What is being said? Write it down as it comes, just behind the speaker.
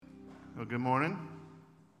Well, good morning.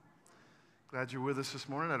 Glad you're with us this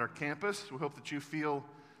morning at our campus. We hope that you feel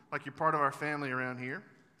like you're part of our family around here.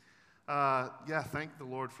 Thank the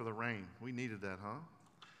Lord for the rain. We needed that, huh?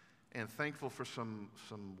 And thankful for some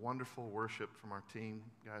wonderful worship from our team.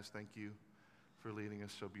 Guys, thank you for leading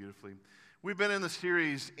us so beautifully. We've been in the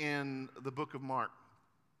series in the book of Mark.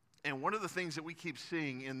 And one of the things that we keep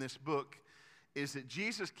seeing in this book is that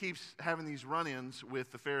Jesus keeps having these run-ins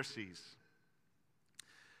with the Pharisees.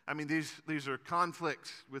 I mean, these are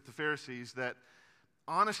conflicts with the Pharisees that,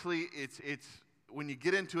 honestly, it's when you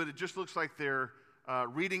get into it, it just looks like they're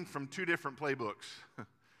reading from two different playbooks,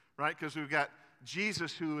 right? Because we've got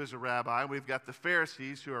Jesus, who is a rabbi. We've got the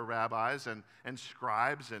Pharisees, who are rabbis and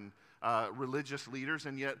scribes and religious leaders,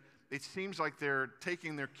 and yet it seems like they're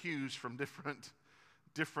taking their cues from different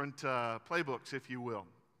playbooks, if you will.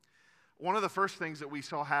 One of the first things that we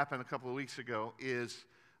saw happen a couple of weeks ago is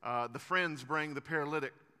the friends bring the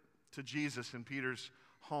paralytic to Jesus in Peter's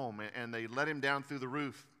home, and they let him down through the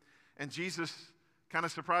roof. And Jesus kind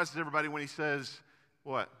of surprises everybody when he says,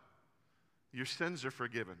 what? Your sins are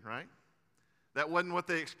forgiven, right? That wasn't what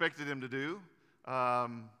they expected him to do.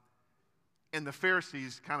 And the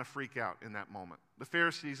Pharisees kind of freak out in that moment. The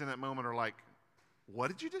Pharisees in that moment are like, what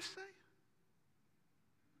did you just say?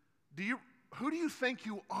 Who do you think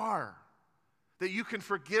you are that you can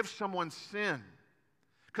forgive someone's sin?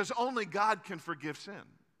 Because only God can forgive sin,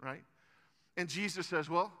 right? And Jesus says,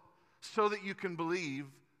 well, so that you can believe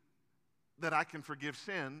that I can forgive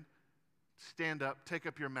sin, stand up, take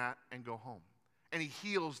up your mat, and go home. And he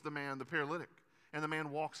heals the man, the paralytic. And the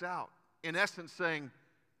man walks out, in essence saying,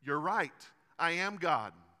 you're right, I am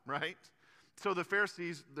God, right? So the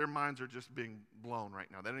Pharisees, their minds are just being blown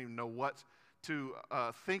right now. They don't even know what to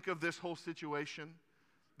think of this whole situation.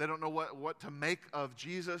 They don't know what to make of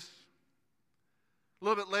Jesus. A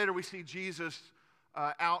little bit later, we see Jesus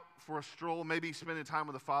out for a stroll, maybe spending time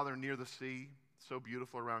with the Father near the sea. So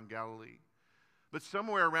beautiful around Galilee. But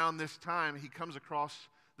somewhere around this time, he comes across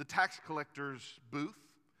the tax collector's booth,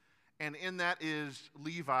 and in that is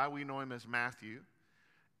Levi. We know him as Matthew.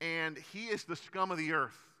 And he is the scum of the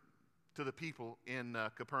earth to the people in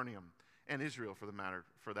Capernaum and Israel, for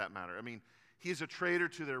that matter. I mean, he's a traitor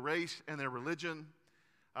to their race and their religion.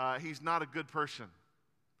 He's not a good person.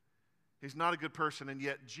 He's not a good person, and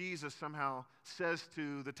yet Jesus somehow says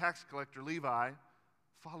to the tax collector, Levi,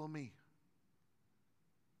 follow me.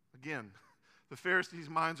 Again, the Pharisees'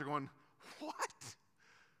 minds are going, what?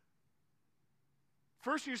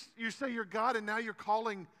 First you say you're God, and now you're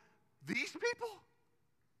calling these people?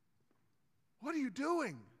 What are you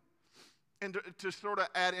doing? And to sort of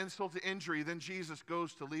add insult to injury, then Jesus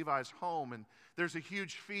goes to Levi's home, and there's a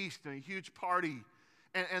huge feast and a huge party,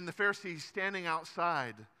 and the Pharisees standing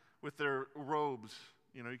outside with their robes.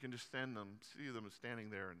 You know, you can just see them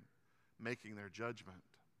standing there and making their judgment.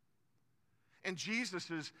 And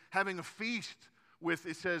Jesus is having a feast with,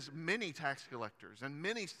 it says, many tax collectors and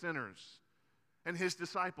many sinners and his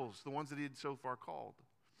disciples, the ones that he had so far called.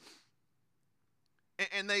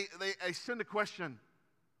 And they send a question,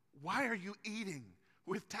 why are you eating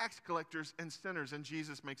with tax collectors and sinners? And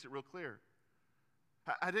Jesus makes it real clear.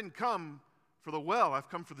 I didn't come for the well, I've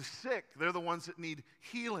come for the sick. They're the ones that need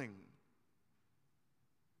healing.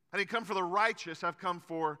 I didn't come for the righteous, I've come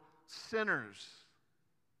for sinners.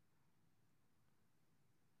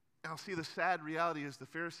 Now, see, the sad reality is the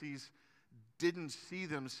Pharisees didn't see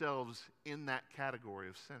themselves in that category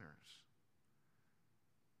of sinners.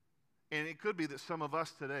 And it could be that some of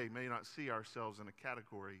us today may not see ourselves in a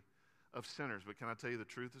category of sinners, but can I tell you the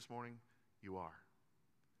truth this morning? You are.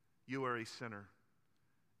 You are a sinner.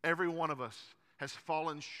 Every one of us has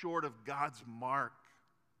fallen short of God's mark,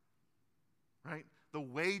 right? The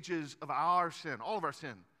wages of our sin, all of our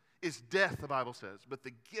sin, is death, the Bible says. But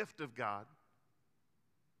the gift of God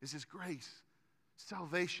is his grace,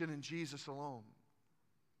 salvation in Jesus alone.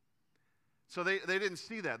 So they didn't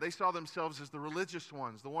see that. They saw themselves as the religious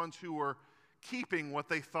ones, the ones who were keeping what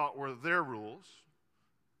they thought were their rules.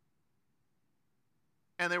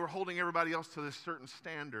 And they were holding everybody else to this certain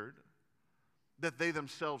standard that they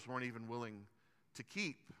themselves weren't even willing to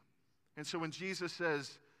keep. And so when Jesus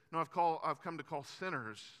says, no, I've come to call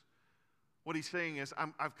sinners, what he's saying is,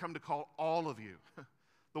 I've come to call all of you.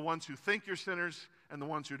 The ones who think you're sinners and the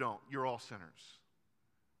ones who don't. You're all sinners.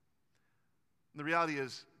 And the reality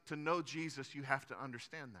is, to know Jesus, you have to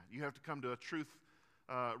understand that. You have to come to a truth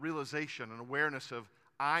realization, an awareness of,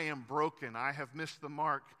 I am broken. I have missed the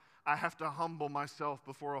mark. I have to humble myself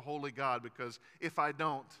before a holy God, because if I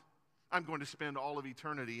don't, I'm going to spend all of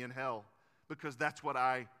eternity in hell, because that's what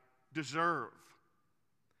I deserve.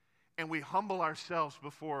 And we humble ourselves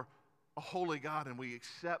before a holy God, and we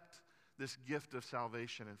accept this gift of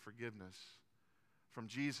salvation and forgiveness from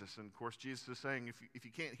Jesus. And of course, Jesus is saying, if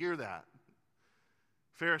you can't hear that,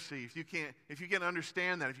 Pharisee, if you can't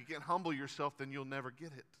understand that, if you can't humble yourself, then you'll never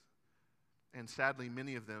get it. And sadly,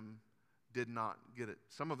 many of them did not get it.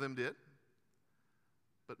 Some of them did,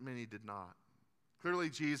 but many did not. Clearly,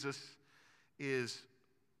 Jesus is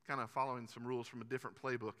kind of following some rules from a different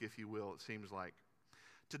playbook, if you will, it seems like.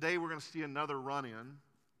 Today, we're going to see another run-in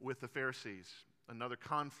with the Pharisees, another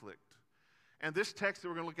conflict. And this text that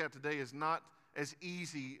we're going to look at today is not as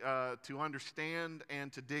easy to understand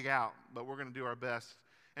and to dig out, but we're going to do our best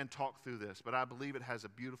and talk through this. But I believe it has a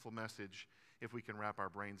beautiful message if we can wrap our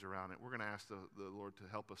brains around it. We're going to ask the Lord to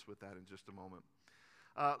help us with that in just a moment.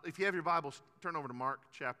 If you have your Bibles, turn over to Mark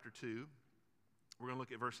chapter 2. We're going to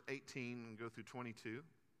look at verse 18 and go through 22.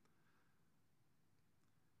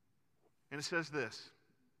 And it says this,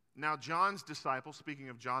 "Now John's disciples," speaking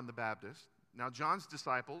of John the Baptist, "now John's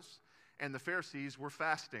disciples and the Pharisees were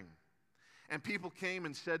fasting. And people came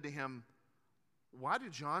and said to him, 'Why do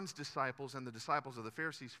John's disciples and the disciples of the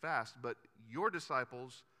Pharisees fast, but your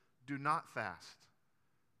disciples do not fast?'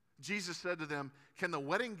 Jesus said to them, 'Can the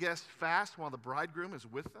wedding guests fast while the bridegroom is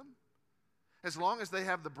with them? As long as they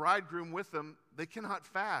have the bridegroom with them, they cannot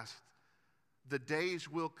fast. The days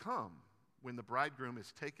will come when the bridegroom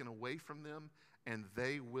is taken away from them, and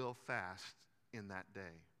they will fast in that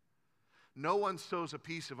day. No one sews a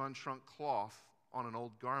piece of unshrunk cloth on an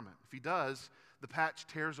old garment. If he does, the patch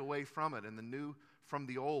tears away from it, and the new from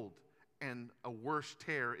the old, and a worse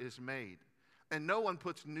tear is made. And no one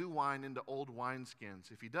puts new wine into old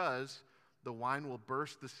wineskins. If he does, the wine will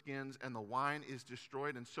burst the skins, and the wine is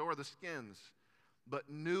destroyed, and so are the skins. But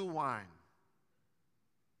new wine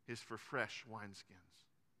is for fresh wineskins.'"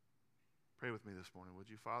 Pray with me this morning, would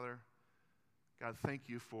you, Father? God, thank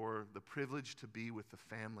you for the privilege to be with the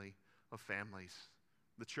family of families,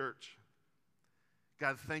 the church.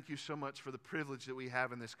 God, thank you so much for the privilege that we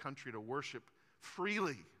have in this country to worship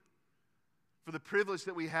freely, for the privilege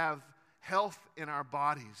that we have health in our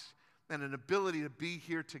bodies and an ability to be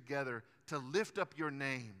here together, to lift up your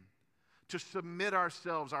name, to submit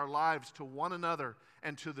ourselves, our lives to one another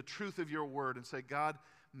and to the truth of your word and say, God,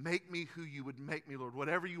 make me who you would make me, Lord.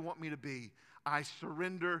 Whatever you want me to be, I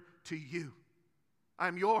surrender to you.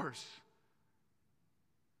 I'm yours.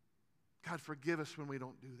 God, forgive us when we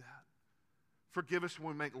don't do that. Forgive us when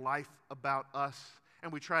we make life about us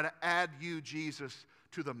and we try to add you, Jesus,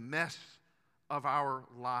 to the mess of our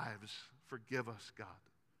lives. Forgive us, God.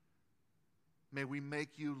 May we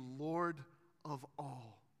make you Lord of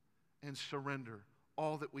all and surrender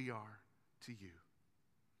all that we are to you.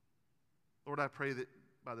 Lord, I pray that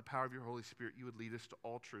by the power of your Holy Spirit, you would lead us to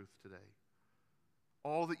all truth today.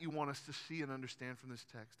 All that you want us to see and understand from this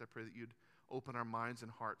text, I pray that you'd open our minds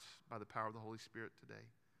and hearts by the power of the Holy Spirit today.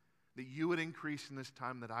 That you would increase in this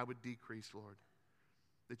time, that I would decrease, Lord.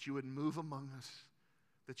 That you would move among us,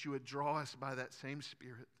 that you would draw us by that same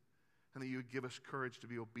Spirit, and that you would give us courage to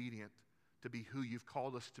be obedient, to be who you've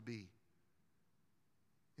called us to be.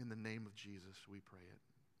 In the name of Jesus, we pray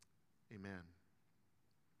it. Amen.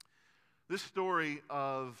 This story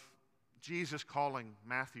of Jesus calling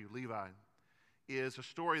Matthew, Levi, is a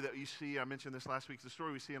story that you see, I mentioned this last week, it's a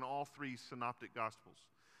story we see in all three synoptic gospels.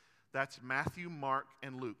 That's Matthew, Mark,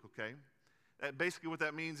 and Luke, okay? Basically what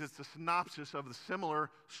that means is the synopsis of the similar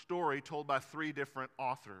story told by three different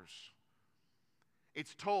authors.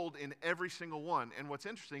 It's told in every single one. And what's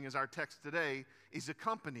interesting is our text today is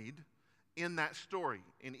accompanied in that story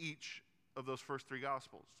in each of those first three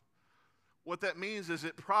gospels. What that means is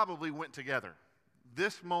it probably went together.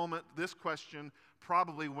 This moment, this question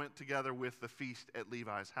probably went together with the feast at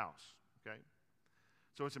Levi's house, okay?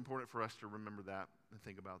 So it's important for us to remember that and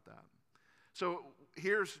think about that. So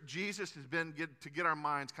here's Jesus has been, to get our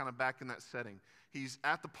minds kind of back in that setting. He's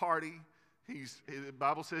at the party. The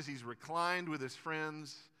Bible says he's reclined with his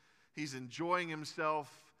friends. He's enjoying himself.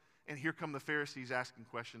 And here come the Pharisees asking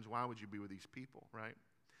questions. Why would you be with these people, right?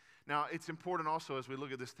 Now, it's important also as we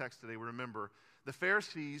look at this text today, we remember the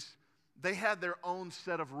Pharisees, they had their own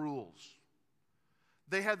set of rules.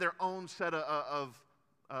 They had their own set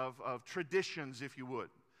of traditions, if you would.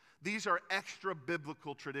 These are extra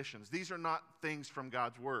biblical traditions. These are not things from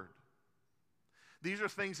God's word. These are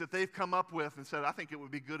things that they've come up with and said, I think it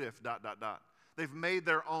would be good if ... They've made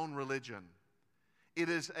their own religion. It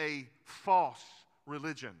is a false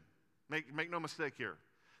religion. Make no mistake here.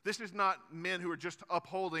 This is not men who are just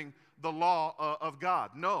upholding the law of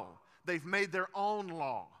God. No, they've made their own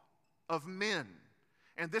law of men.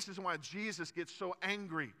 And this is why Jesus gets so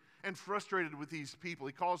angry and frustrated with these people.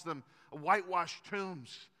 He calls them whitewashed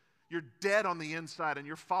tombs. You're dead on the inside, and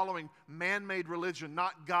you're following man-made religion,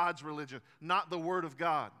 not God's religion, not the Word of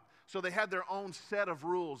God. So they had their own set of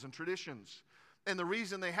rules and traditions. And the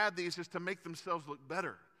reason they had these is to make themselves look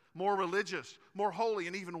better, more religious, more holy,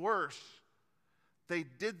 and even worse. They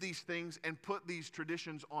did these things and put these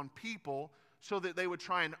traditions on people so that they would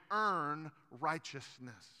try and earn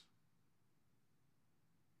righteousness.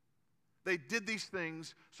 They did these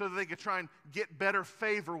things so that they could try and get better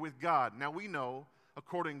favor with God. Now we know,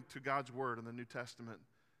 according to God's word in the New Testament,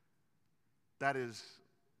 that is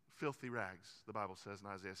filthy rags, the Bible says in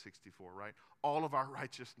Isaiah 64, right? All of our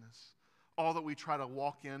righteousness, all that we try to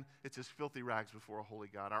walk in, it's as filthy rags before a holy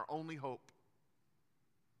God. Our only hope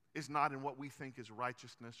is not in what we think is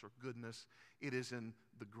righteousness or goodness. It is in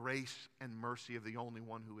the grace and mercy of the only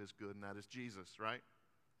one who is good, and that is Jesus, right?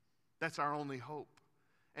 That's our only hope.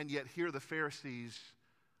 And yet here the Pharisees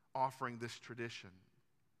offering this tradition.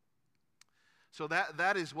 So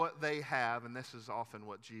that is what they have, and this is often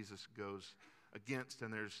what Jesus goes against,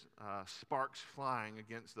 and there's sparks flying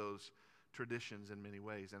against those traditions in many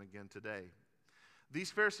ways, and again today.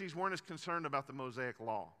 These Pharisees weren't as concerned about the Mosaic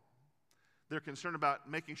law. They're concerned about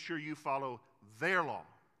making sure you follow their law,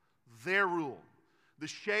 their rule. The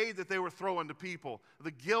shade that they were throwing to people,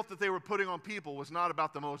 the guilt that they were putting on people was not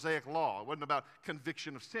about the Mosaic law. It wasn't about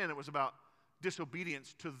conviction of sin. It was about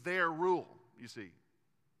disobedience to their rule, you see.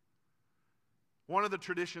 One of the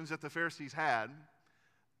traditions that the Pharisees had,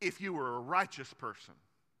 if you were a righteous person,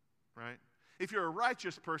 right? If you're a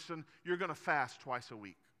righteous person, you're going to fast twice a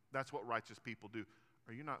week. That's what righteous people do.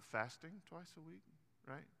 Are you not fasting twice a week,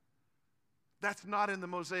 right? That's not in the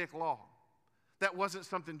Mosaic law. That wasn't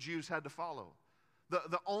something Jews had to follow.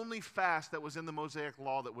 The only fast that was in the Mosaic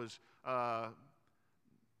law that was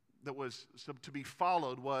to be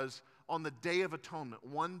followed was on the Day of Atonement,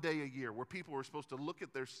 one day a year, where people were supposed to look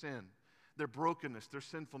at their sin, their brokenness, their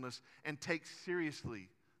sinfulness, and take seriously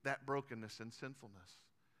that brokenness and sinfulness,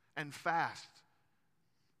 and fast,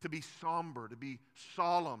 to be somber, to be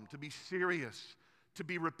solemn, to be serious, to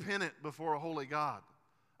be repentant before a holy God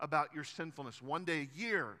about your sinfulness, one day a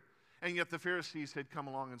year. And yet the Pharisees had come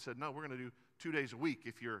along and said, no, we're going to do 2 days a week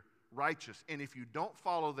if you're righteous. And if you don't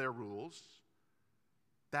follow their rules,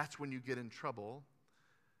 that's when you get in trouble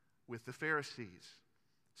with the Pharisees.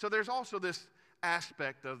 So there's also this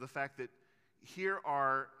aspect of the fact that here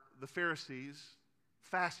are the Pharisees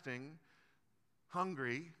fasting,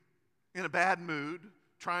 hungry, in a bad mood,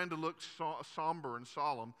 trying to look somber and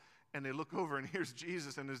solemn, and they look over and here's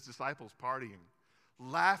Jesus and his disciples partying,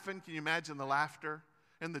 laughing. Can you imagine the laughter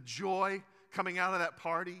and the joy coming out of that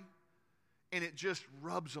party? And it just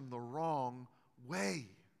rubs them the wrong way.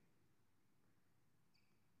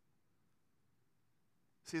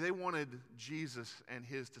 See, they wanted Jesus and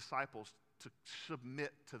his disciples to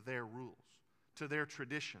submit to their rules, to their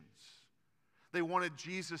traditions. They wanted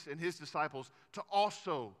Jesus and his disciples to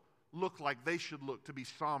also look like they should look, to be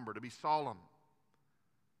somber, to be solemn.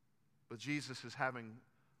 But Jesus is having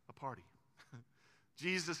a party.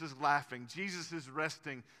 Jesus is laughing. Jesus is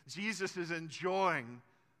resting. Jesus is enjoying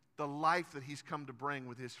the life that he's come to bring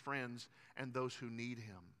with his friends and those who need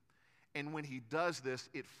him. And when he does this,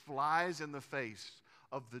 it flies in the face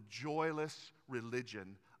of the joyless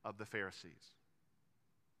religion of the Pharisees.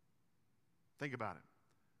 Think about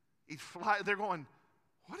it. They're going,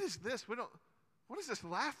 what is this? What is this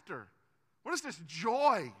laughter? What is this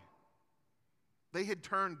joy? They had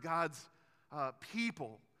turned God's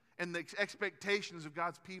people and the expectations of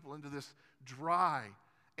God's people into this dry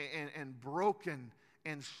and broken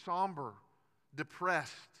and somber,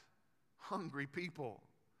 depressed, hungry people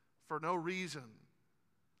for no reason.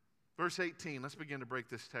 Verse 18, let's begin to break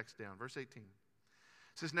this text down. Verse 18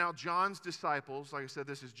 says, now John's disciples, like I said,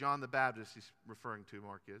 this is John the Baptist he's referring to,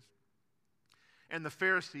 Mark is, and the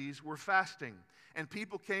Pharisees were fasting. And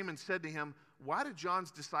people came and said to him, why did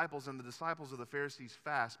John's disciples and the disciples of the Pharisees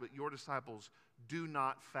fast, but your disciples do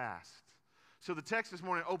not fast? So the text this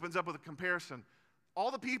morning opens up with a comparison. All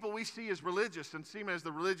the people we see as religious and see as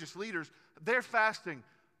the religious leaders, they're fasting,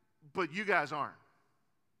 but you guys aren't,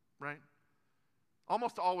 right?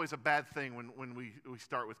 Almost always a bad thing when we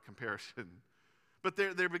start with comparison. But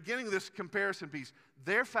they're beginning this comparison piece.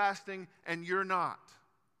 They're fasting and you're not.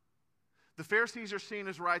 The Pharisees are seen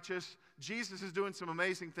as righteous. Jesus is doing some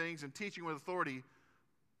amazing things and teaching with authority.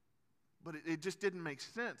 But it just didn't make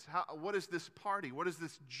sense. What is this party? What is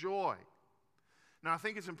this joy? Now, I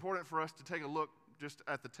think it's important for us to take a look just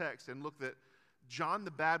at the text and look that John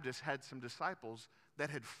the Baptist had some disciples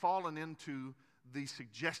that had fallen into the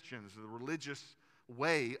suggestions, the religious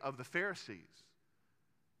way of the Pharisees.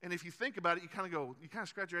 And if you think about it, you kind of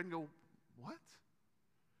scratch your head and go, what?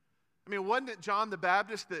 I mean, wasn't it John the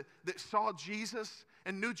Baptist that saw Jesus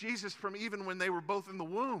and knew Jesus from even when they were both in the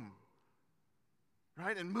womb,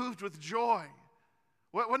 right? And moved with joy.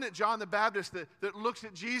 Wasn't it John the Baptist that looks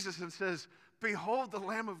at Jesus and says, "Behold the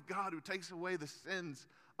Lamb of God who takes away the sins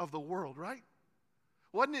of the world," right?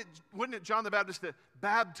 Wasn't it John the Baptist that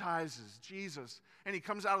baptizes Jesus, and he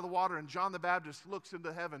comes out of the water, and John the Baptist looks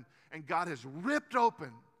into heaven, and God has ripped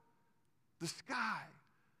open the sky,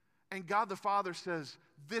 and God the Father says,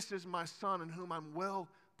 "This is my Son in whom I'm well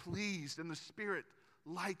pleased," and the Spirit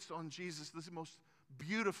lights on Jesus. This is the most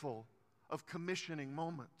beautiful of commissioning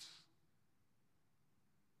moments.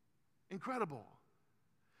 Incredible.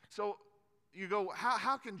 So you go,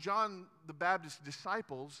 how can John the Baptist's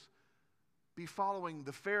disciples be following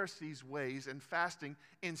the Pharisees' ways and fasting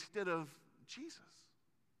instead of Jesus?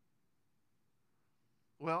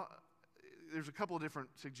 Well, there's a couple of different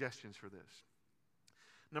suggestions for this.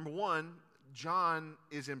 Number one, John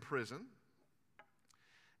is in prison,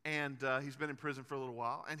 and he's been in prison for a little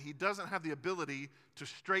while, and he doesn't have the ability to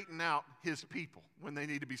straighten out his people when they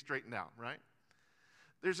need to be straightened out, right?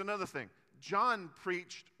 There's another thing. John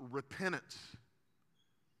preached repentance.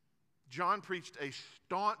 John preached a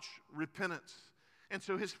staunch repentance. And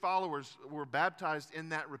so his followers were baptized in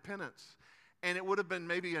that repentance. And it would have been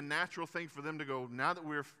maybe a natural thing for them to go, now that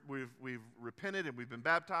we've repented and we've been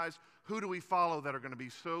baptized, who do we follow that are going to be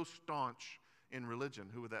so staunch in religion?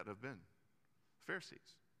 Who would that have been?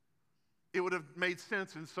 Pharisees. It would have made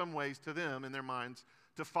sense in some ways to them in their minds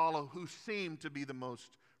to follow who seemed to be the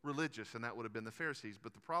most religious, and that would have been the Pharisees.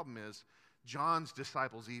 But the problem is, John's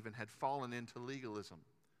disciples even had fallen into legalism.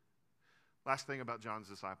 Last thing about John's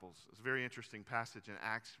disciples is a very interesting passage in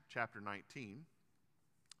Acts chapter 19.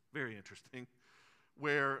 Very interesting,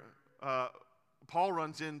 where Paul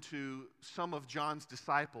runs into some of John's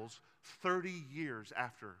disciples 30 years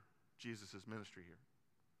after Jesus' ministry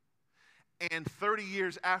here. And 30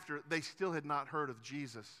 years after, they still had not heard of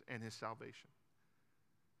Jesus and his salvation.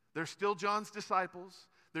 They're still John's disciples.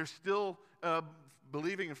 They're still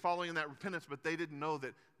believing and following in that repentance, but they didn't know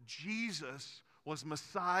that Jesus was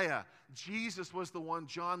Messiah. Jesus was the one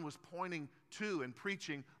John was pointing to and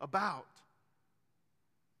preaching about.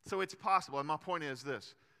 So it's possible, and my point is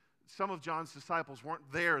this. Some of John's disciples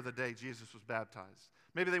weren't there the day Jesus was baptized.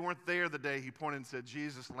 Maybe they weren't there the day he pointed and said,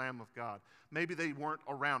 "Jesus, Lamb of God." Maybe they weren't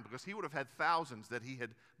around, because he would have had thousands that he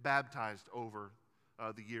had baptized over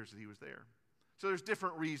the years that he was there. So there's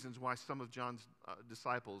different reasons why some of John's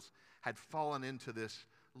disciples had fallen into this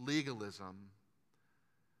legalism.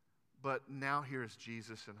 But now here is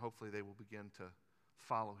Jesus, and hopefully they will begin to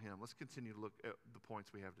follow him. Let's continue to look at the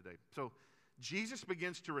points we have today. So Jesus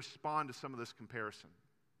begins to respond to some of this comparison.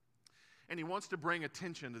 And he wants to bring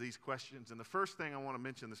attention to these questions. And the first thing I want to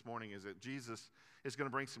mention this morning is that Jesus is going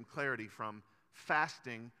to bring some clarity from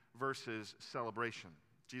fasting versus celebration.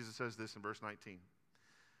 Jesus says this in verse 19.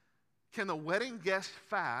 Can the wedding guests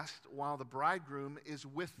fast while the bridegroom is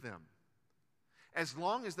with them? As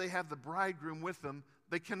long as they have the bridegroom with them,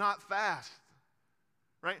 they cannot fast.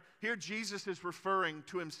 Right? Here Jesus is referring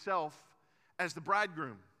to himself as the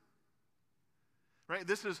bridegroom. Right?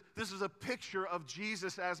 This is a picture of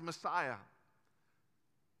Jesus as Messiah.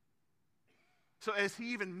 So as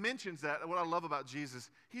he even mentions that, what I love about Jesus,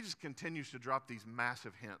 he just continues to drop these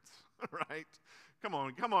massive hints, right? Come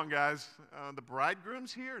on, guys. The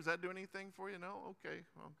bridegroom's here. Is that doing anything for you? No? Okay.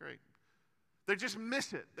 Well, great. They just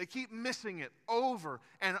miss it. They keep missing it over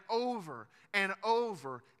and over and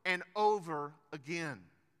over and over again.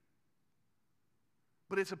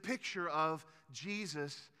 But it's a picture of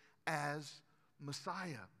Jesus as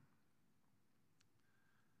Messiah.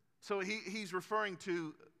 So he's referring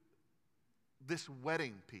to this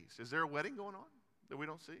wedding piece. Is there a wedding going on that we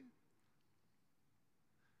don't see?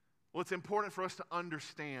 Well, it's important for us to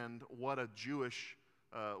understand what a Jewish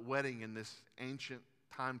wedding in this ancient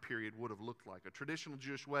time period would have looked like. A traditional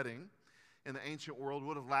Jewish wedding in the ancient world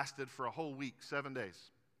would have lasted for a whole week, 7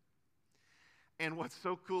 days. And what's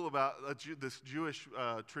so cool about this Jewish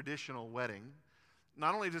traditional wedding,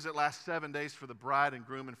 not only does it last 7 days for the bride and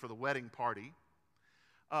groom and for the wedding party,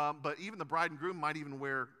 but even the bride and groom might even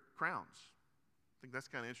wear crowns. I think that's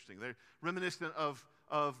kind of interesting. They're reminiscent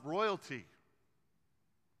of royalty.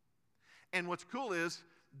 And what's cool is,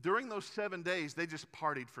 during those 7 days, they just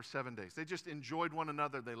partied for 7 days. They just enjoyed one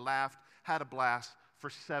another. They laughed, had a blast for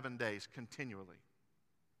 7 days continually.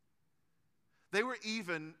 They were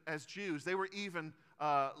even, as Jews, they were even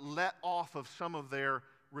let off of some of their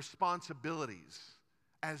responsibilities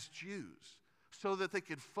as Jews so that they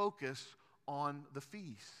could focus on the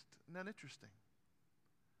feast. Isn't that interesting?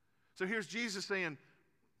 So here's Jesus saying,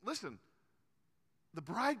 listen, the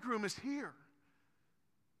bridegroom is here.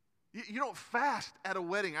 You don't fast at a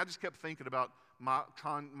wedding. I just kept thinking about my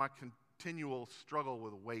continual struggle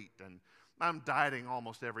with weight, and I'm dieting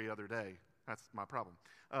almost every other day. That's my problem.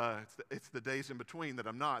 It's the days in between that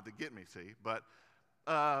I'm not that get me, see. But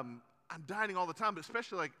I'm dieting all the time, but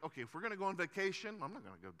especially like, okay, if we're going to go on vacation, I'm not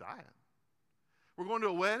going to go diet. We're going to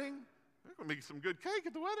a wedding, we're going to make some good cake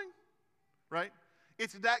at the wedding, right?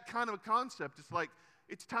 It's that kind of a concept. It's like,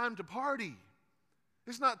 it's time to party.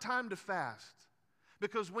 It's not time to fast.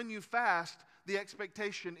 Because when you fast, the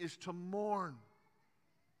expectation is to mourn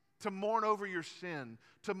over your sin,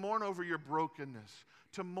 to mourn over your brokenness,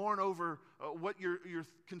 to mourn over what you're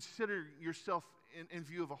consider yourself in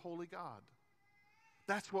view of a holy God.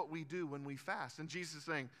 That's what we do when we fast. And Jesus is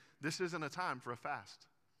saying, this isn't a time for a fast.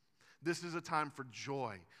 This is a time for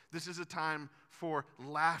joy. This is a time for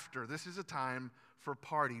laughter. This is a time for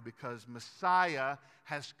party because Messiah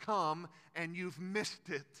has come and you've missed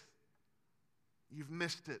it. You've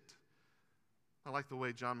missed it. I like the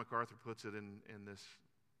way John MacArthur puts it in this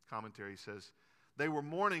commentary. He says, they were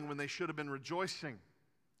mourning when they should have been rejoicing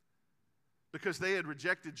because they had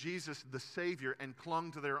rejected Jesus, the Savior, and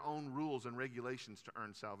clung to their own rules and regulations to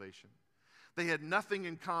earn salvation. They had nothing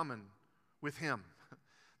in common with Him.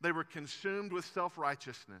 They were consumed with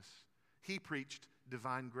self-righteousness. He preached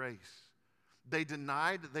divine grace. They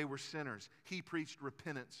denied they were sinners. He preached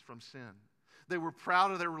repentance from sin. They were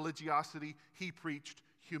proud of their religiosity. He preached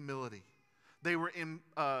humility. They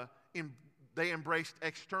embraced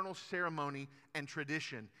external ceremony and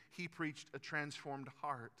tradition. He preached a transformed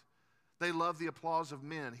heart. They loved the applause of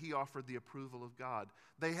men. He offered the approval of God.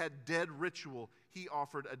 They had dead ritual. He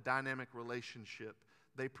offered a dynamic relationship.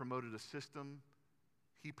 They promoted a system.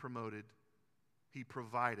 He provided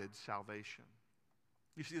salvation.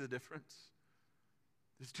 You see the difference?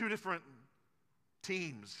 There's two different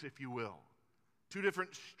teams, if you will. Two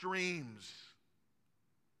different streams.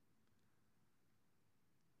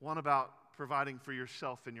 One about providing for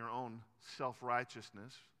yourself in your own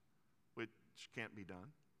self-righteousness, which can't be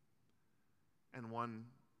done. And one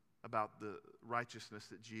about the righteousness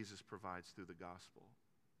that Jesus provides through the gospel.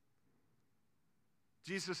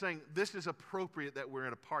 Jesus is saying this is appropriate that we're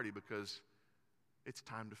at a party because it's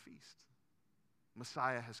time to feast.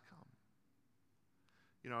 Messiah has come.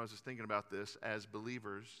 You know, I was just thinking about this. As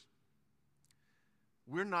believers,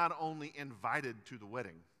 we're not only invited to the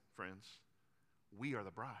wedding, friends, we are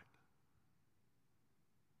the bride.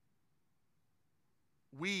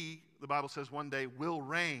 We, the Bible says, one day will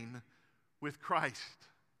reign with Christ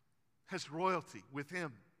as royalty with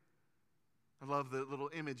Him. I love the little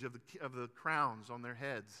image of the crowns on their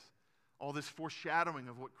heads. All this foreshadowing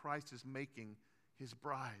of what Christ is making His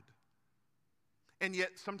bride. And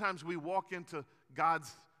yet sometimes we walk into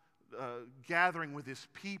God's gathering with His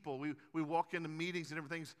people. We walk into meetings and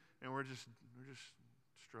everything, and we're just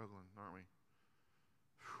struggling, aren't we?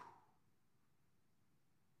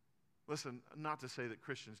 Listen, not to say that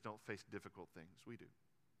Christians don't face difficult things. We do.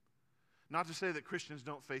 Not to say that Christians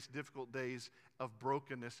don't face difficult days of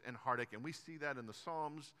brokenness and heartache. And we see that in the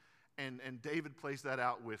Psalms, and David plays that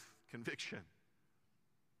out with conviction.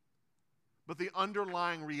 But the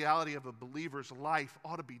underlying reality of a believer's life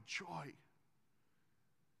ought to be joy.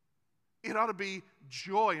 It ought to be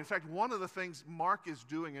joy. In fact, one of the things Mark is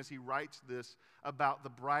doing as he writes this about the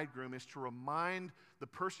bridegroom is to remind the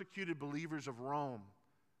persecuted believers of Rome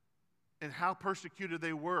and how persecuted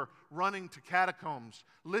they were, running to catacombs,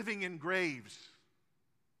 living in graves.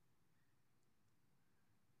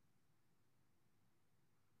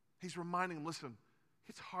 He's reminding them, listen,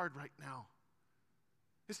 it's hard right now.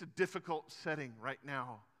 It's a difficult setting right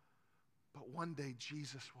now. But one day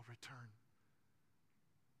Jesus will return.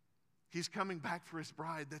 He's coming back for His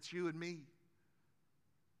bride. That's you and me.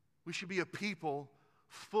 We should be a people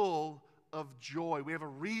full of joy. We have a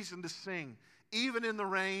reason to sing. Even in the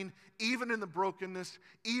rain, even in the brokenness,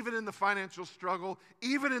 even in the financial struggle,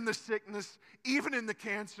 even in the sickness, even in the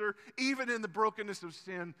cancer, even in the brokenness of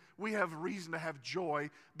sin, we have reason to have joy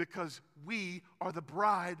because we are the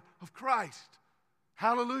bride of Christ.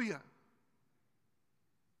 Hallelujah.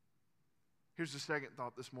 Here's the second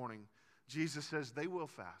thought this morning. Jesus says they will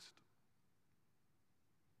fast.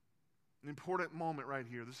 An important moment right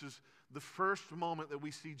here. This is the first moment that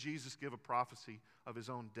we see Jesus give a prophecy of His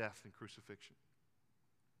own death and crucifixion.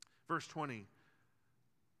 Verse 20,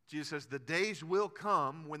 Jesus says, the days will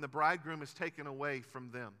come when the bridegroom is taken away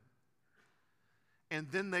from them. And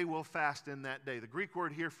then they will fast in that day. The Greek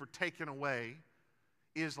word here for taken away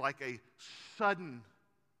is like a sudden,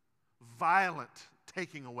 violent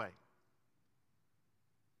taking away.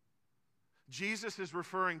 Jesus is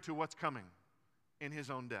referring to what's coming in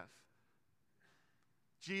His own death.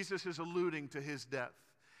 Jesus is alluding to His death.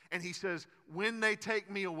 And he says, when they take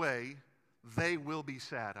me away, they will be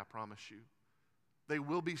sad, I promise you. They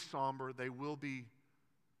will be somber. They will be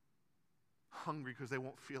hungry because they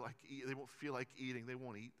won't feel like eating. They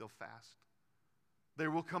won't eat. They'll fast.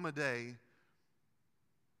 There will come a day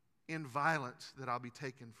in violence that I'll be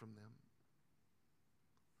taken from them.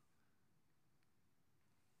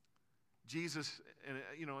 Jesus,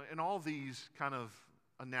 in all these kind of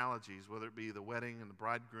analogies, whether it be the wedding and the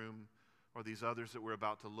bridegroom or these others that we're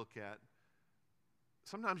about to look at,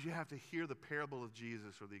 sometimes you have to hear the parable of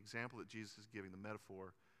Jesus or the example that Jesus is giving, the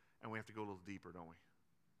metaphor, and we have to go a little deeper, don't we?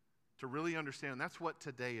 To really understand. And that's what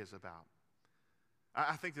today is about.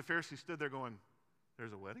 I think the Pharisees stood there going,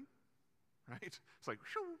 there's a wedding? Right? It's like,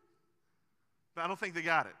 shoo. But I don't think they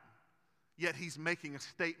got it. Yet he's making a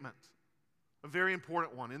statement, a very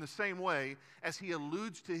important one, in the same way as he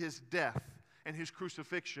alludes to his death and his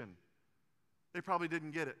crucifixion. They probably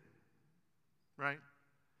didn't get it, right?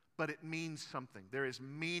 But it means something. There is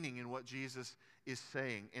meaning in what Jesus is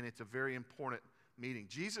saying, and it's a very important meaning.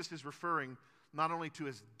 Jesus is referring not only to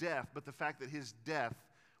his death, but the fact that his death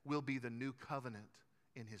will be the new covenant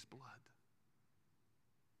in his blood.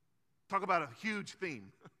 Talk about a huge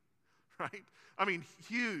theme, right? I mean,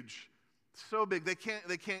 huge, so big, they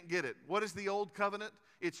can't get it. What is the old covenant?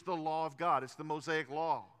 It's the law of God. It's the Mosaic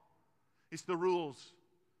law. It's the rules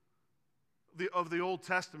of the Old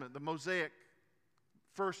Testament, the Mosaic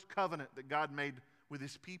first covenant that God made with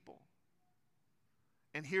his people.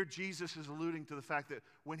 And here Jesus is alluding to the fact that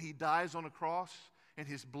when he dies on a cross and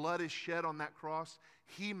his blood is shed on that cross,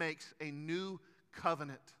 he makes a new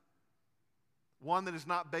covenant. One that is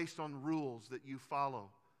not based on rules that you follow,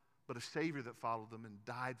 but a Savior that followed them and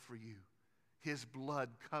died for you. His blood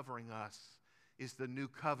covering us is the new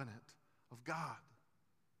covenant of God.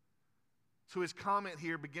 So his comment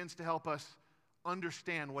here begins to help us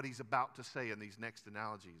understand what he's about to say in these next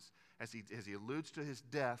analogies. As he alludes to his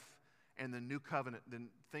death and the new covenant, then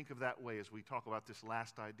think of that way as we talk about this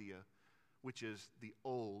last idea, which is the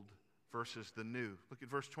old versus the new. Look at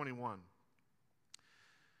verse 21.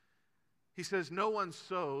 He says, no one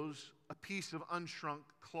sews a piece of unshrunk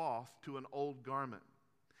cloth to an old garment.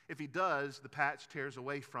 If he does, the patch tears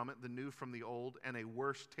away from it, the new from the old, and a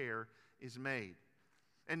worse tear is made.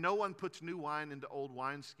 And no one puts new wine into old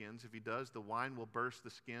wineskins. If he does, the wine will burst the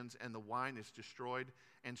skins, and the wine is destroyed,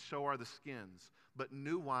 and so are the skins. But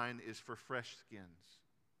new wine is for fresh skins.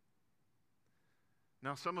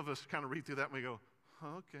 Now, some of us kind of read through that and we go,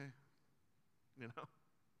 oh, okay.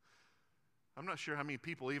 I'm not sure how many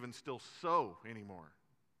people even still sew anymore.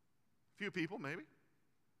 A few people, maybe.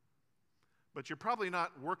 But you're probably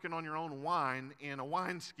not working on your own wine in a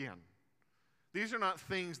wineskin. These are not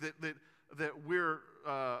things that we're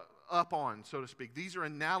up on, so to speak. These are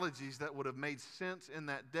analogies that would have made sense in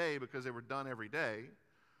that day because they were done every day.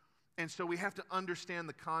 And so we have to understand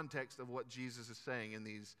the context of what Jesus is saying in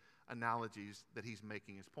these analogies that he's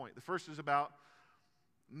making his point. The first is about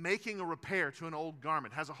making a repair to an old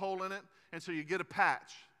garment. It has a hole in it, and so you get a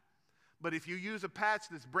patch. But if you use a patch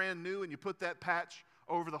that's brand new and you put that patch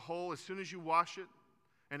over the hole, as soon as you wash it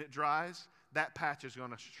and it dries, that patch is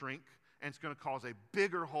going to shrink, and it's going to cause a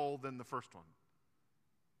bigger hole than the first one.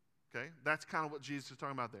 Okay? That's kind of what Jesus is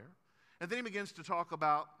talking about there. And then he begins to talk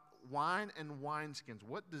about wine and wineskins.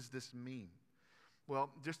 What does this mean? Well,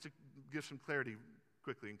 just to give some clarity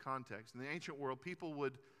quickly in context, in the ancient world, people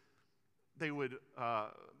would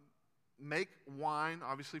make wine,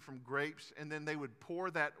 obviously from grapes, and then they would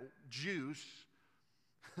pour that juice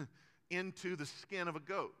into the skin of a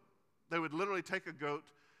goat. They would literally take a goat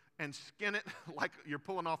and skin it like you're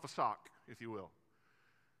pulling off a sock, if you will.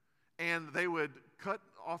 And they would cut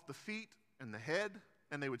off the feet and the head,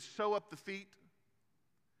 and they would sew up the feet,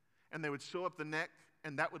 and they would sew up the neck,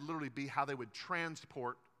 and that would literally be how they would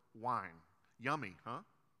transport wine. Yummy, huh?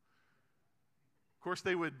 Of course,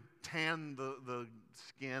 they would tan the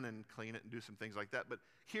skin and clean it and do some things like that. But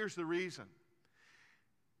here's the reason.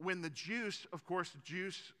 When the juice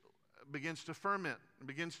begins to ferment and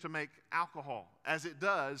begins to make alcohol, as it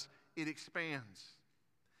does, it expands.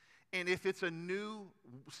 And if it's a new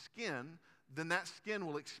skin, then that skin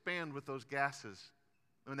will expand with those gases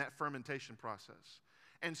in that fermentation process.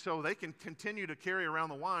 And so they can continue to carry around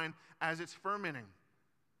the wine as it's fermenting.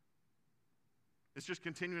 It's just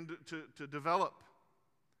continuing to develop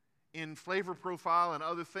in flavor profile and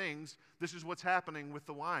other things. This is what's happening with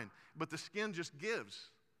the wine. But the skin just gives.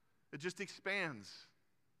 It just expands.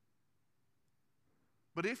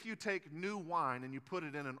 But if you take new wine and you put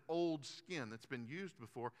it in an old skin that's been used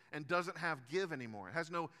before and doesn't have give anymore, it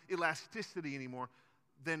has no elasticity anymore,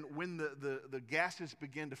 then when the gases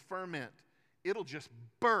begin to ferment, it'll just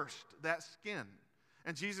burst that skin.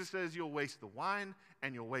 And Jesus says you'll waste the wine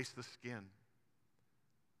and you'll waste the skin.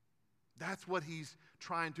 That's what he's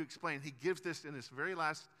trying to explain. He gives this in his very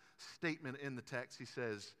last statement in the text. He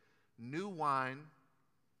says, new wine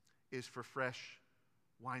is for fresh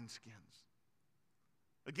wineskins.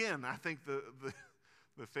 Again, I think the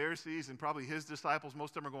Pharisees and probably his disciples,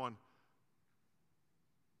 most of them are going,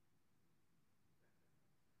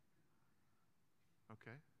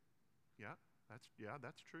 okay, that's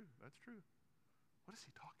true. That's true. What is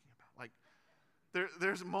he talking about? Like,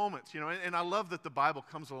 there's moments, and I love that the Bible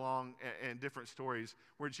comes along in different stories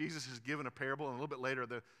where Jesus is given a parable, and a little bit later,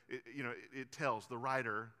 it tells, the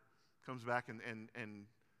writer comes back and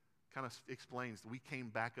kind of explains. We came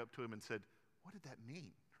back up to him and said, what did that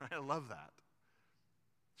mean? Right? I love that.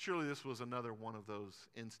 Surely this was another one of those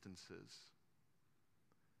instances.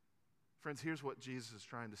 Friends, here's what Jesus is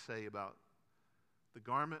trying to say about the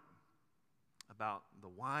garment, about the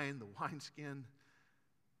wine, the wineskin.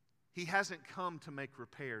 He hasn't come to make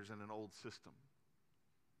repairs in an old system.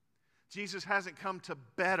 Jesus hasn't come to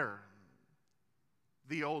better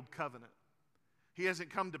the old covenant. He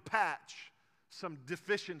hasn't come to patch some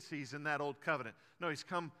deficiencies in that old covenant. No, he's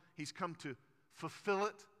come to fulfill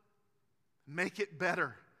it, make it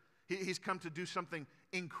better. He's come to do something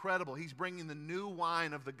incredible. He's bringing the new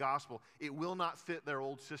wine of the gospel. It will not fit their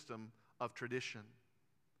old system of tradition.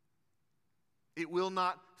 It will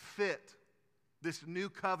not fit. This new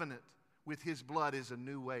covenant with his blood is a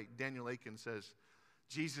new way. Daniel Aiken says,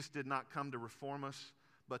 Jesus did not come to reform us,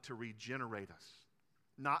 but to regenerate us.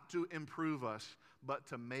 Not to improve us, but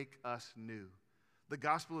to make us new. The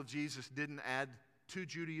gospel of Jesus didn't add to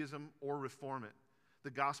Judaism or reform it.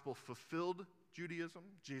 The gospel fulfilled Judaism.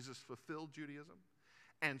 Jesus fulfilled Judaism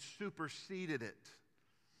and superseded it.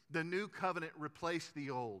 The new covenant replaced the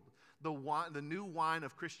old. The new wine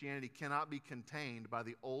of Christianity cannot be contained by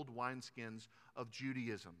the old wineskins of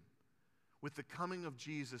Judaism. With the coming of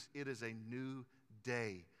Jesus, it is a new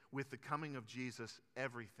day. With the coming of Jesus,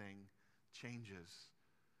 everything changes.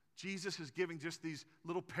 Jesus is giving just these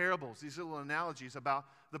little parables, these little analogies about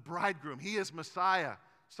the bridegroom. He is Messiah.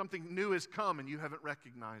 Something new has come and you haven't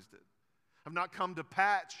recognized it. I've not come to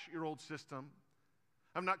patch your old system.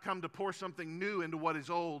 I've not come to pour something new into what is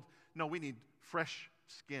old. No, we need fresh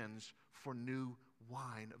skins for new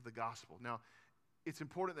wine of the gospel. Now, it's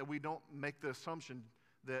important that we don't make the assumption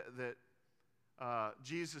that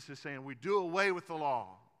Jesus is saying we do away with the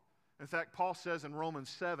law. In fact, Paul says in Romans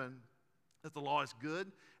 7 that the law is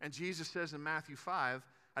good, and Jesus says in Matthew 5,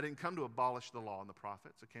 I didn't come to abolish the law and the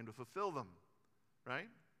prophets. I came to fulfill them, right?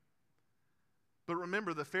 But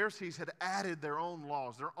remember, the Pharisees had added their own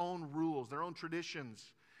laws, their own rules, their own traditions.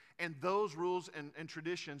 And those rules and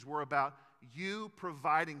traditions were about you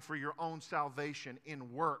providing for your own salvation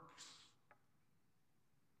in works.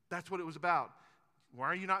 That's what it was about. Why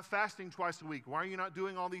are you not fasting twice a week? Why are you not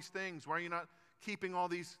doing all these things? Why are you not keeping all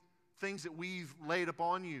these things that we've laid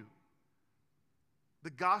upon you? The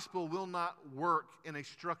gospel will not work in a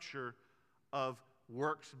structure of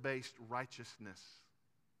works-based righteousness.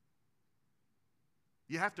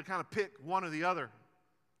 You have to kind of pick one or the other.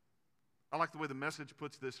 I like the way the Message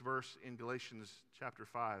puts this verse in Galatians chapter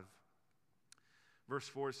 5. Verse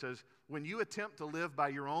 4 says, when you attempt to live by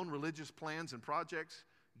your own religious plans and projects,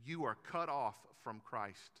 you are cut off from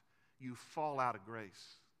Christ. You fall out of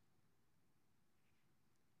grace.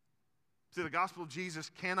 See, the gospel of Jesus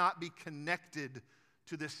cannot be connected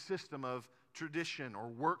to this system of tradition or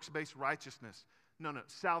works-based righteousness. No.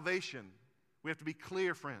 Salvation, we have to be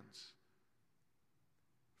clear, friends.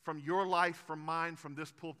 From your life, from mine, from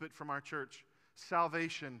this pulpit, from our church,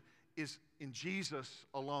 salvation is in Jesus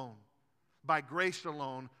alone, by grace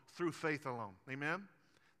alone, through faith alone. Amen?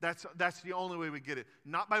 That's the only way we get it.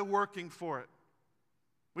 Not by working for it.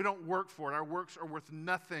 We don't work for it. Our works are worth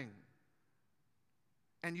nothing.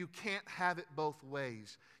 And you can't have it both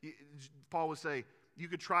ways. Paul would say, you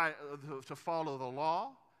could try to follow the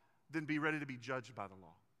law, then be ready to be judged by the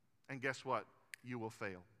law. And guess what? You will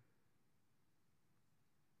fail.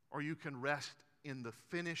 Or you can rest in the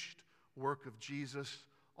finished work of Jesus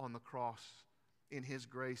on the cross, in his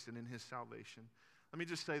grace and in his salvation. Let me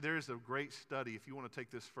just say, there is a great study, if you want to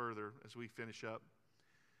take this further as we finish up.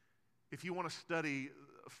 If you want to study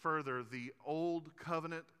further the old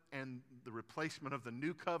covenant and the replacement of the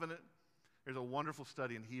new covenant, there's a wonderful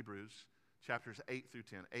study in Hebrews, chapters 8 through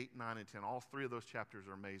 10, 8, 9, and 10. All three of those chapters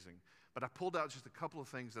are amazing. But I pulled out just a couple of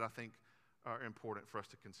things that I think are important for us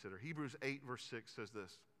to consider. Hebrews 8, verse 6 says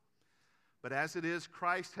this, but as it is,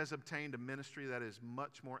 Christ has obtained a ministry that is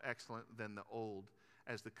much more excellent than the old,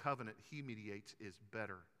 as the covenant he mediates is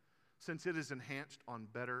better, since it is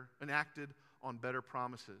enacted on better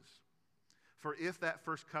promises. For if that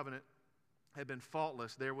first covenant had been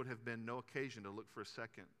faultless, there would have been no occasion to look for a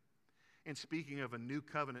second. And speaking of a new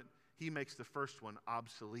covenant, he makes the first one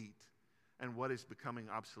obsolete. And what is becoming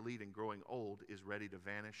obsolete and growing old is ready to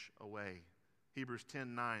vanish away. Hebrews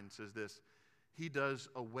 10:9 says this, he does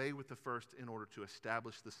away with the first in order to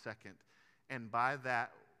establish the second. And by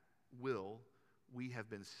that will we have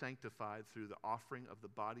been sanctified through the offering of the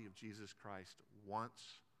body of Jesus Christ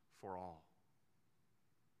once for all.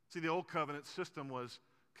 See, the old covenant system was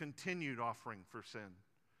continued offering for sin,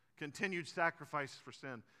 continued sacrifice for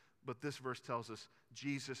sin. But this verse tells us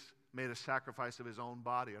Jesus made a sacrifice of his own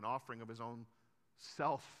body, an offering of his own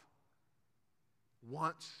self,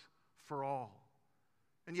 once for all.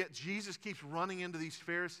 And yet Jesus keeps running into these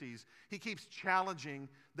Pharisees. He keeps challenging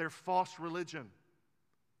their false religion.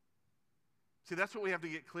 See, that's what we have to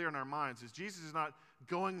get clear in our minds, is Jesus is not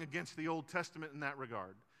going against the Old Testament in that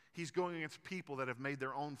regard. He's going against people that have made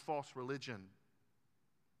their own false religion.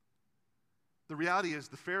 The reality is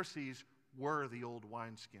the Pharisees were the old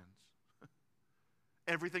wineskins.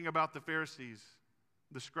 Everything about the Pharisees,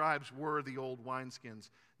 the scribes, were the old wineskins.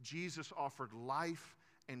 Jesus offered life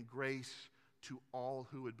and grace to all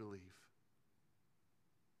who would believe.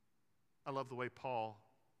 I love the way Paul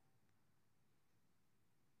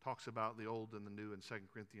talks about the old and the new in 2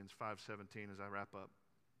 Corinthians 5:17 as I wrap up.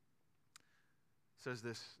 It says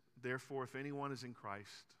this, therefore, if anyone is in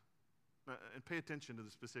Christ, and pay attention to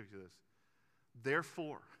the specifics of this.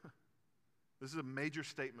 Therefore, this is a major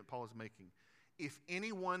statement Paul is making. If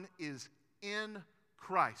anyone is in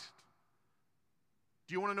Christ,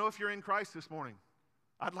 do you want to know if you're in Christ this morning?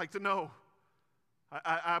 I'd like to know.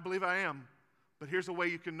 I believe I am. But here's a way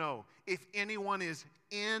you can know. If anyone is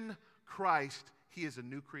in Christ, he is a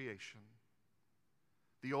new creation.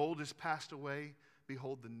 The old has passed away.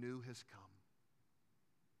 Behold, the new has come.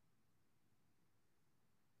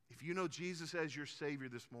 If you know Jesus as your Savior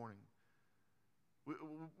this morning,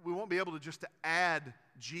 we won't be able to just add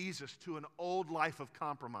Jesus to an old life of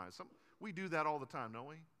compromise. We do that all the time, don't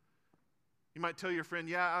we? You might tell your friend,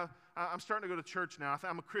 yeah, I'm starting to go to church now.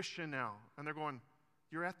 I'm a Christian now. And they're going,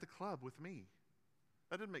 you're at the club with me.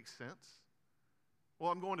 That doesn't make sense.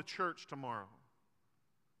 Well, I'm going to church tomorrow.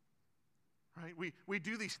 Right? We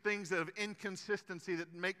do these things that have inconsistency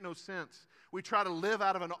that make no sense. We try to live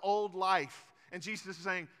out of an old life. And Jesus is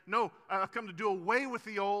saying, no, I've come to do away with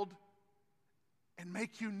the old and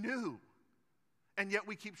make you new. And yet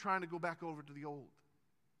we keep trying to go back over to the old.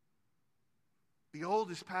 The old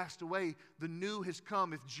has passed away. The new has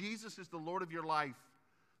come. If Jesus is the Lord of your life,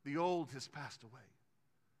 the old has passed away.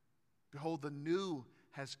 Behold, the new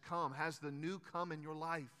has come. Has the new come in your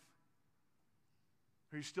life?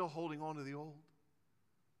 Are you still holding on to the old?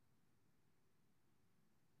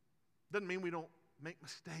 Doesn't mean we don't make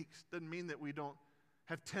mistakes. Doesn't mean that we don't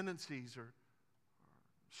have tendencies or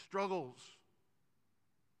struggles.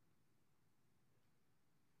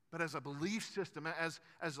 But as a belief system,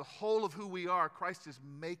 as the whole of who we are, Christ is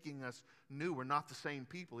making us new. We're not the same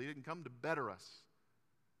people. He didn't come to better us.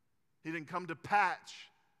 He didn't come to patch.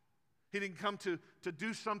 He didn't come to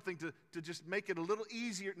do something to just make it a little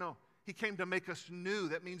easier. No, He came to make us new.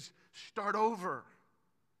 That means start over.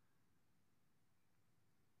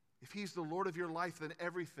 If He's the Lord of your life, then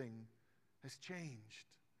everything has changed.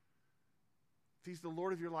 If He's the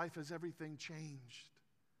Lord of your life, has everything changed?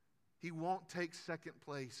 He won't take second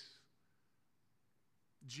place.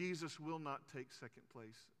 Jesus will not take second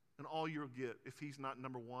place. And all you'll get, if He's not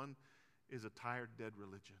number one, is a tired, dead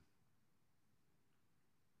religion.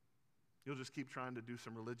 You'll just keep trying to do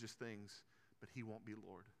some religious things, but He won't be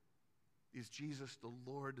Lord. Is Jesus the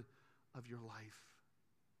Lord of your life?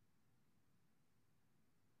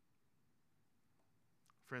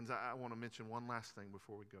 Friends, I want to mention one last thing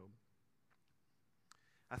before we go.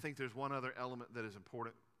 I think there's one other element that is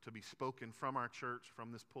important to be spoken from our church,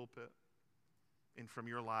 from this pulpit, and from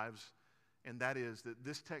your lives, and that is that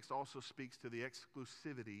this text also speaks to the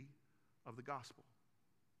exclusivity of the gospel.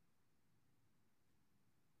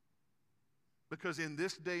 Because in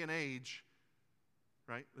this day and age,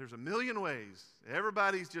 right, there's a million ways.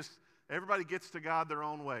 Everybody gets to God their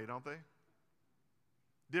own way, don't they?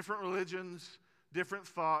 Different religions, different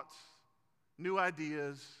thoughts, new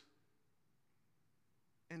ideas.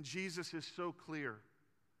 And Jesus is so clear.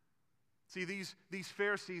 See, these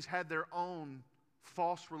Pharisees had their own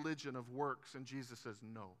false religion of works, and Jesus says,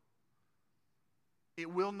 no. It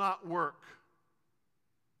will not work.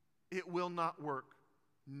 It will not work.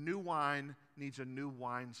 New wine needs a new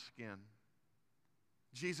wineskin.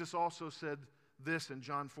 Jesus also said this in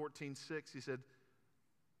John 14:6. He said,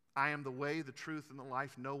 I am the way, the truth, and the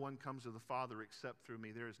life. No one comes to the Father except through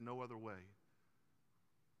me. There is no other way.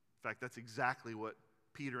 In fact, that's exactly what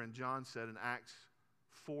Peter and John said in Acts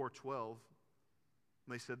 4:12.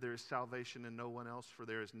 They said, there is salvation in no one else, for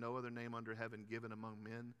there is no other name under heaven given among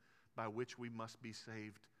men by which we must be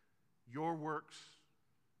saved. Your works,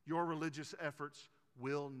 your religious efforts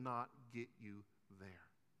will not get you there.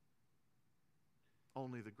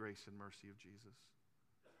 Only the grace and mercy of Jesus.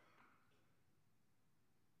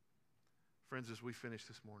 Friends, as we finish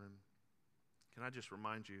this morning, can I just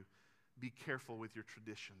remind you, be careful with your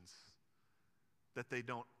traditions, that they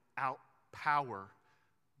don't outpower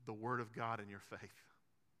the Word of God in your faith.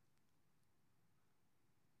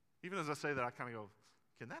 Even as I say that, I kind of go,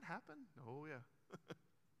 can that happen? Oh, yeah.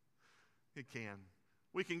 It can.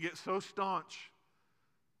 We can get so staunch,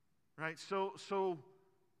 right? So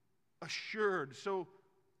assured, so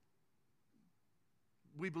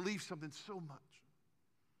we believe something so much.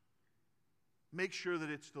 Make sure that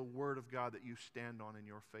it's the Word of God that you stand on in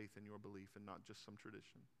your faith and your belief and not just some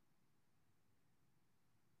tradition.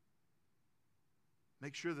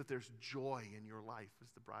 Make sure that there's joy in your life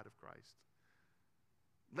as the bride of Christ.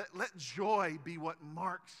 Let joy be what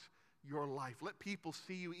marks your life. Let people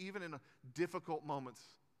see you, even in difficult moments,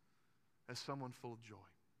 as someone full of joy.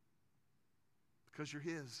 Because you're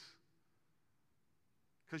His.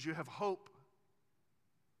 Because you have hope.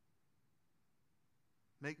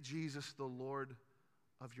 Make Jesus the Lord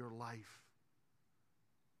of your life.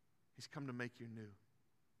 He's come to make you new.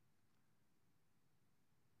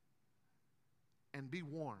 And be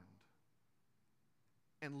warned.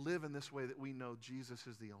 And live in this way that we know Jesus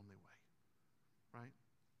is the only way. Right?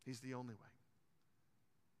 He's the only way.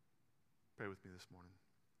 Pray with me this morning.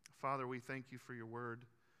 Father, we thank you for your word.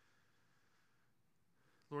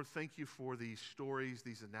 Lord, thank you for these stories,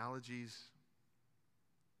 these analogies,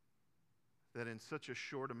 that in such a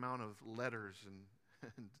short amount of letters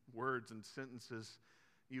and words and sentences,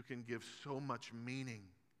 you can give so much meaning.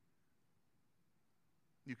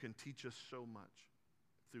 You can teach us so much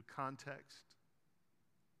through context,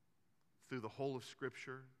 through the whole of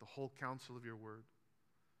Scripture, the whole counsel of your word.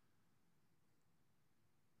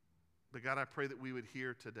 But God, I pray that we would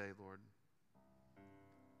hear today, Lord,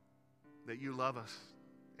 that you love us,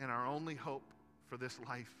 and our only hope for this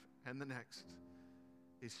life and the next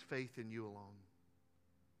is faith in you alone.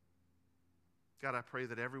 God, I pray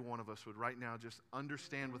that every one of us would right now just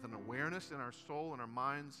understand with an awareness in our soul and our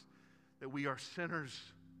minds that we are sinners,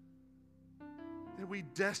 that we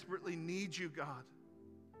desperately need you, God.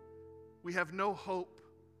 We have no hope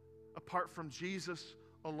apart from Jesus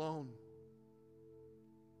alone.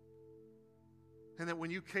 And that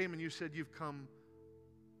when you came and you said you've come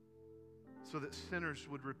so that sinners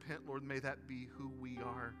would repent, Lord, may that be who we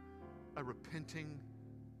are, a repenting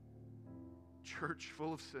church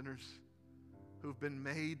full of sinners who've been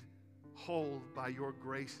made whole by your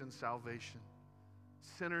grace and salvation.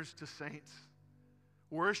 Sinners to saints,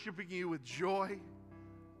 worshiping you with joy,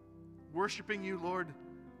 worshiping you, Lord,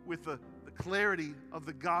 with the clarity of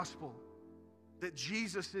the gospel, that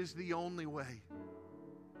Jesus is the only way,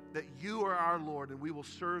 that you are our Lord, and we will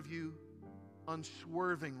serve you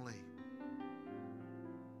unswervingly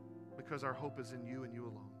because our hope is in you and you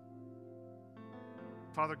alone.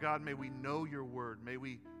 Father God, may we know your word. May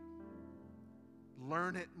we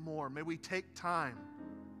learn it more. May we take time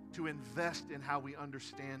to invest in how we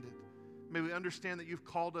understand it. May we understand that you've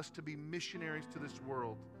called us to be missionaries to this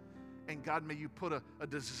world. And God, may you put a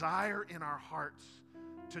desire in our hearts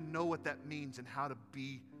to know what that means and how to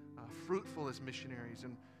be fruitful as missionaries.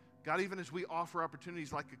 And God, even as we offer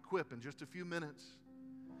opportunities like Equip in just a few minutes,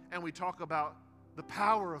 and we talk about the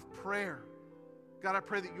power of prayer, God, I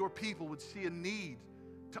pray that your people would see a need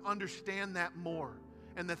to understand that more,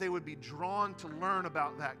 and that they would be drawn to learn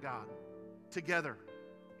about that, God, together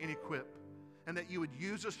in Equip, and that you would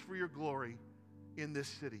use us for your glory in this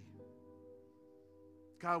city.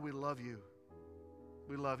 God, we love you.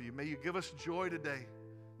 We love you. May you give us joy today,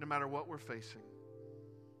 no matter what we're facing,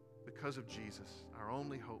 because of Jesus. Our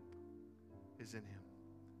only hope is in him.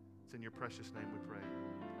 It's in your precious name we pray.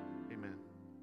 Amen.